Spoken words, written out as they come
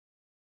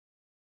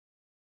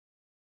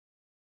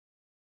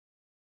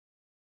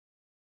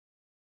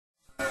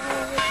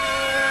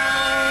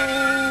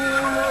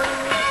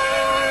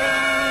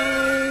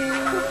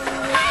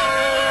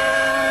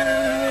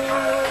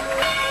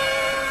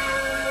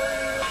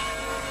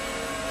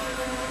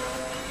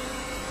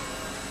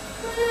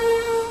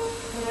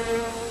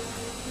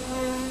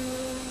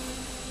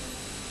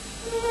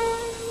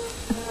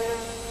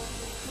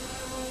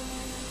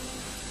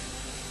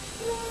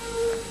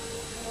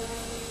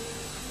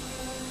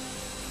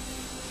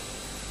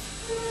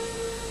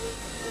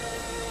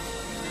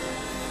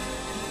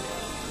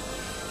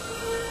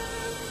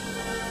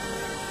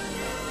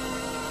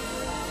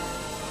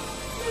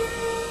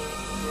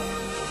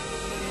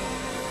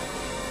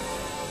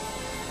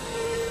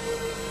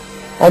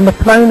On the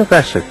plain of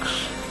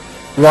Essex,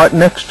 right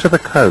next to the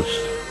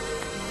coast,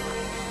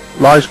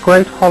 lies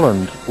great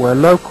Holland, where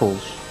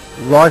locals,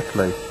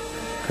 rightly,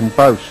 can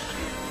boast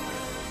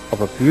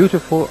of a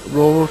beautiful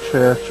rural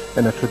church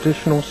in a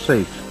traditional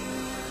seat.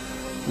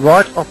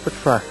 Right off the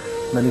track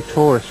many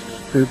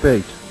tourists do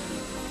beat.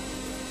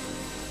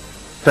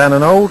 Down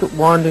an old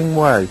winding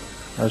way,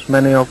 as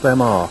many of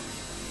them are.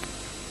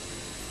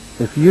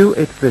 If you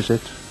it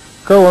visit,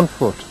 go on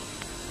foot,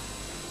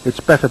 it's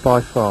better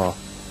by far.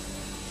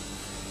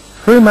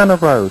 Through Manor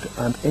Road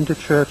and into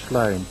Church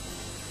Lane,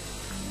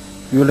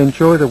 you'll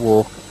enjoy the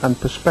walk and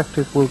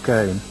perspective will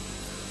gain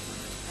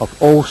of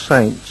All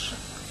Saints,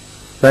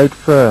 laid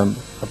firm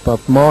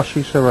above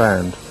marshy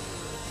surround.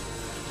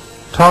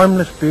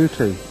 Timeless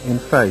beauty in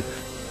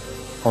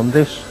faith on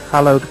this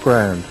hallowed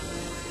ground.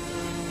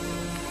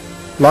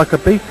 Like a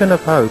beacon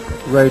of hope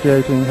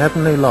radiating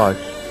heavenly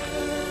light,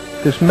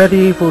 this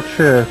medieval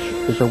church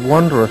is a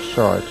wondrous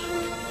sight.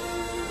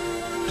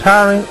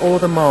 Towering o'er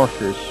the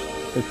marshes,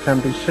 it can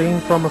be seen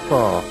from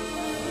afar,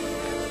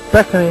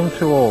 beckoning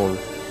to all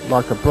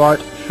like a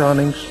bright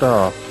shining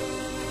star.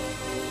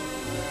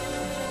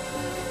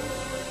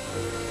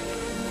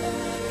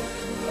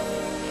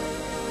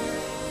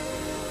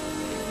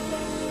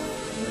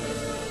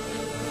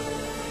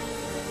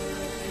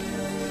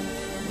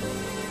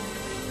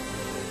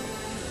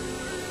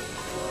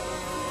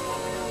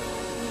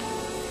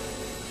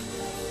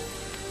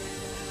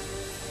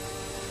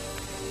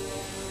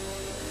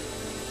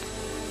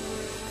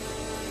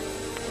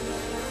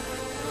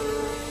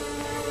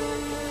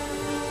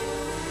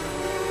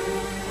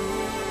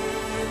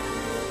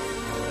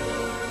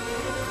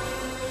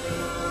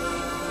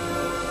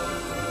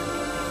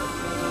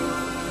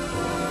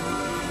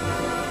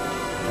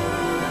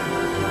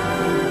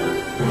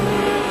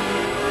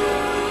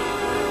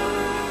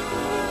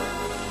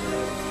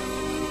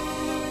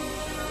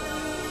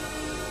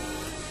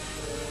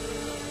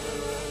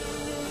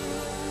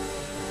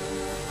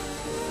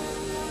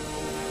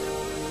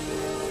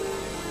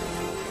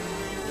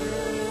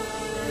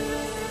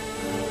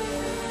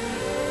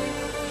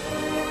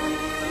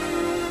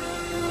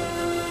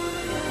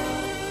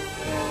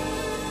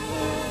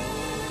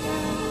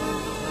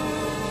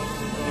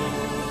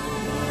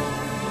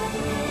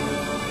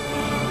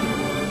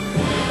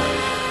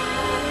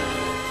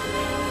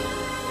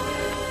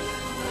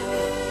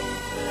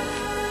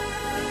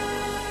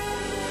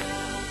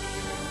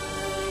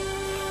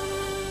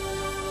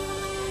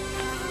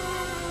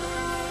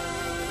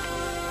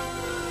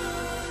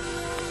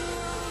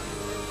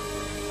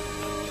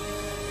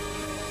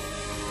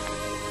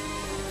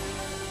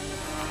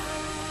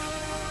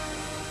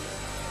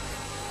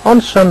 On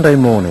Sunday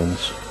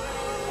mornings,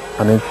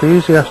 an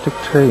enthusiastic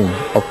team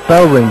of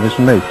bell ringers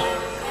meet,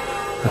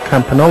 a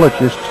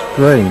campanologist's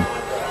dream,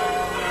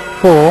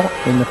 for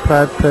in the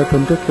proud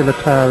perpendicular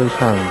tower is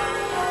hung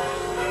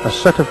a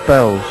set of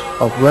bells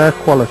of rare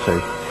quality,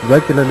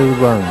 regularly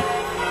rung.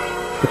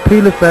 The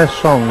peal of their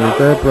song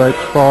reverberates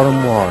far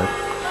and wide,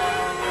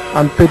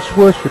 and bids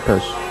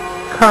worshippers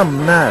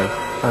come now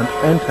and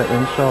enter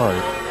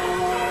inside,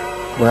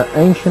 where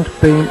ancient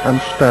beam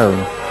and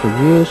stone for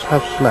years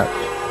have slept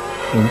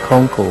in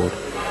concord,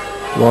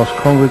 whilst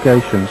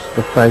congregations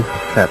the faith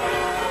kept.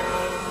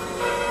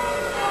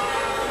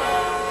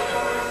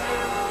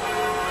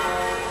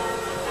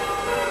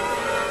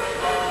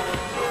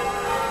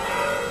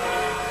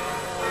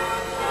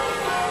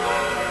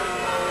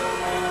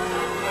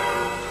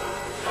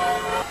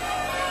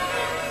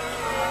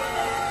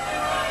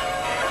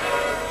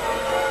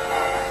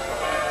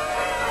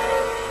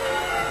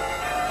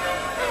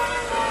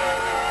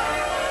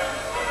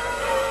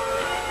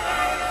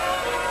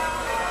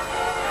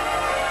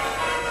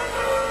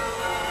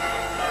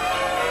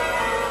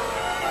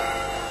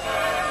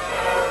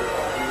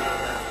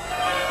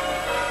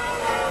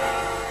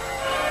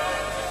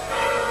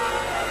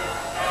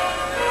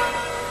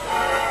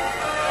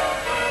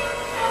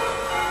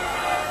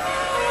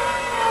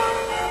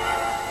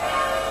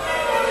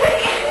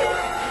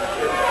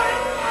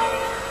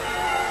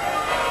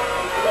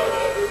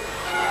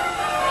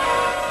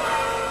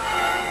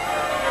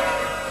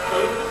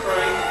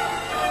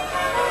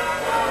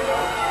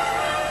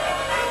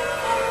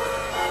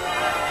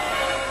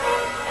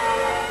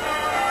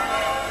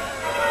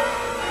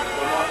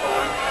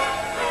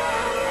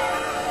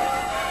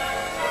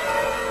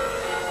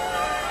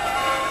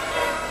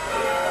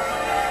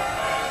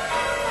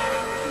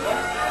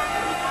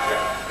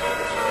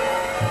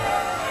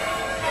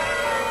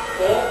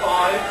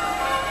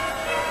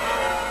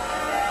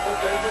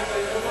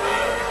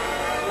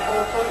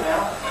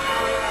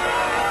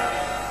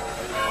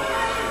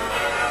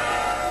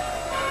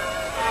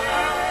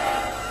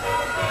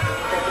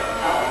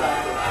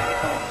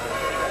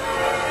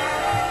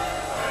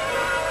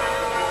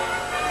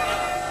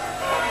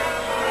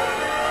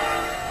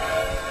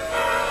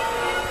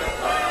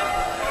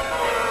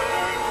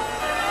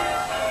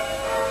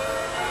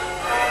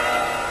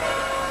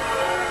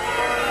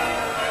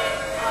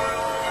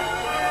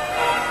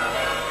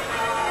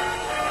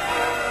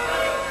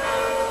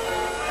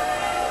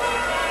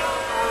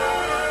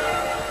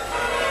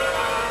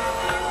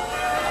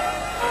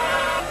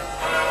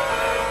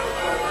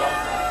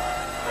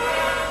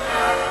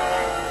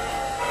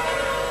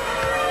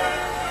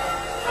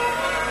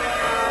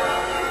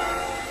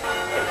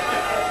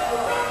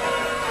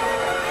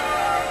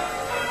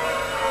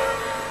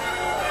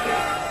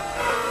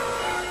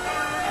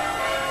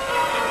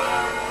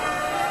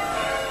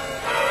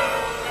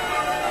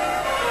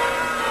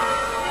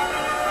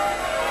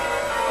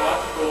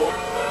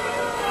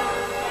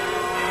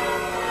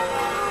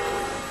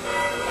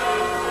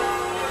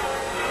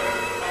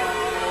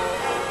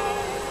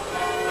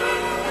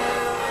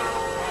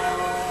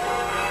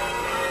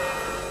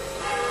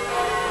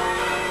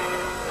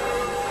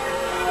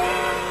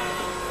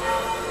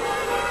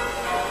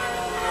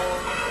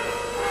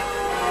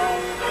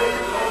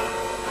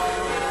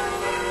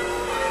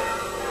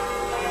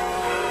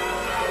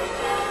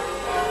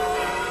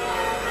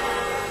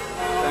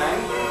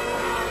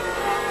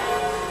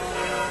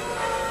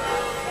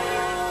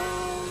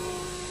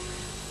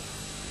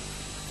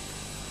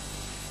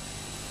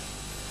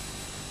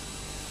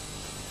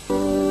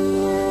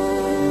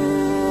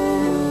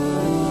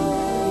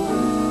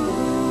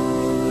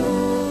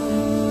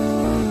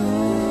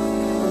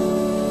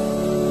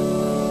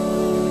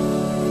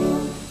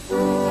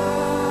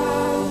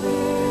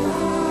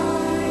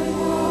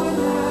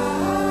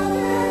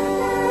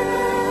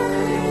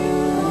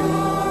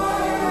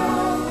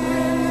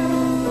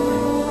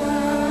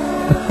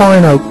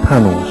 fine oak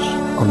panels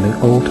on the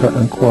altar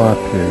and choir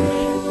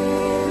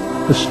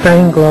pews, the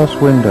stained glass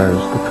windows,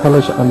 the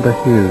colours under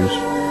hues,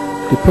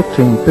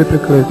 depicting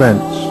biblical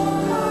events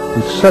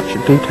with such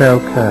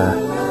detailed care.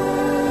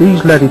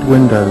 These leaded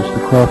windows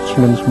the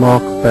craftsman's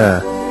mark bear.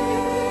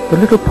 The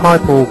little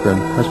pipe organ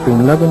has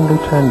been lovingly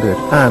tended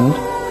and,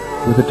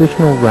 with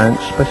additional rank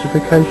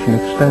specification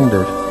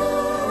extended.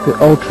 The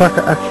old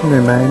tracker action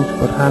remains,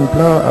 but hand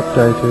blower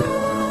updated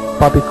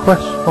by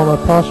bequests from a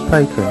past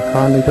patron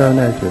kindly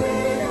donated.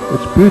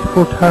 Its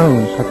beautiful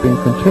tones have been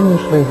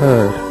continuously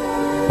heard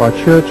by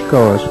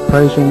churchgoers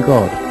praising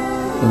God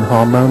in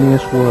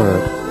harmonious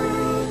word.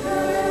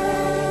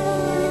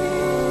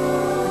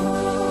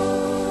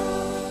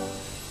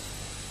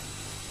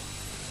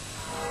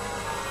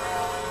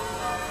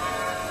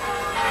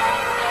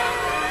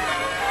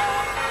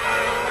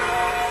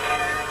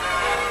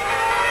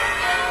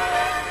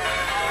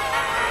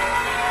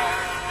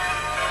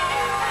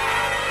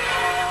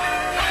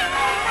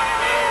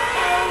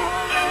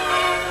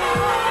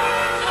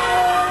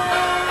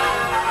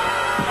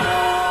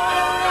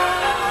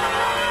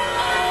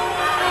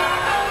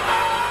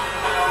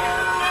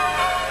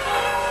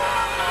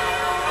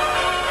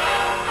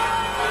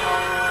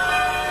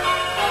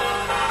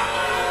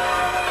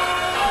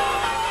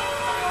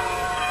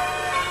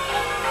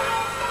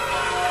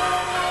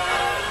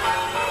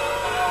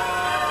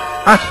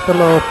 At the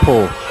lower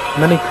porch,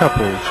 many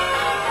couples,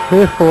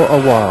 here for a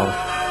while,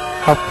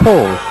 have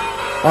paused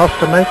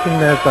after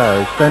making their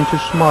vows, then to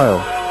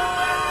smile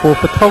for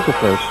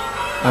photographers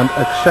and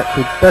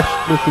accepted best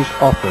wishes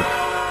offered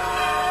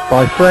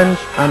by friends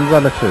and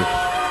relatives,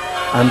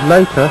 and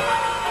later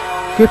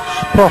gifts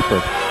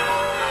proffered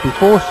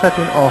before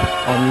setting off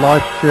on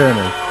life's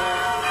journey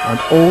and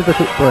all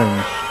that it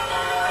brings,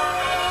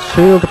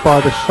 sealed by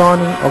the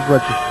signing of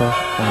register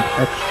and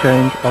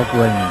exchange of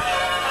rings.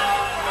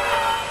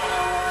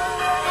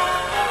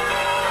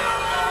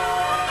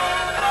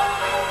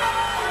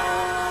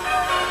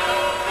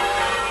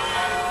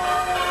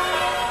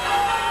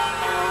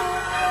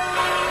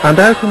 And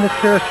out in the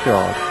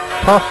churchyard,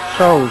 past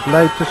souls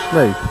laid to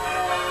sleep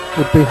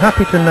would be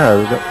happy to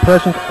know that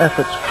present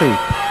efforts keep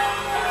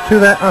to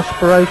their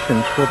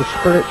aspirations for the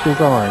Spirit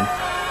divine,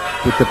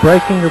 with the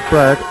breaking of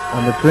bread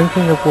and the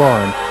drinking of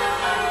wine,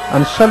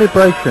 and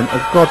celebration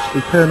of God's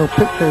eternal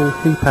picture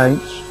he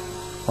paints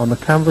on the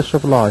canvas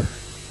of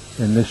life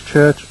in this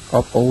Church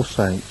of All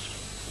Saints.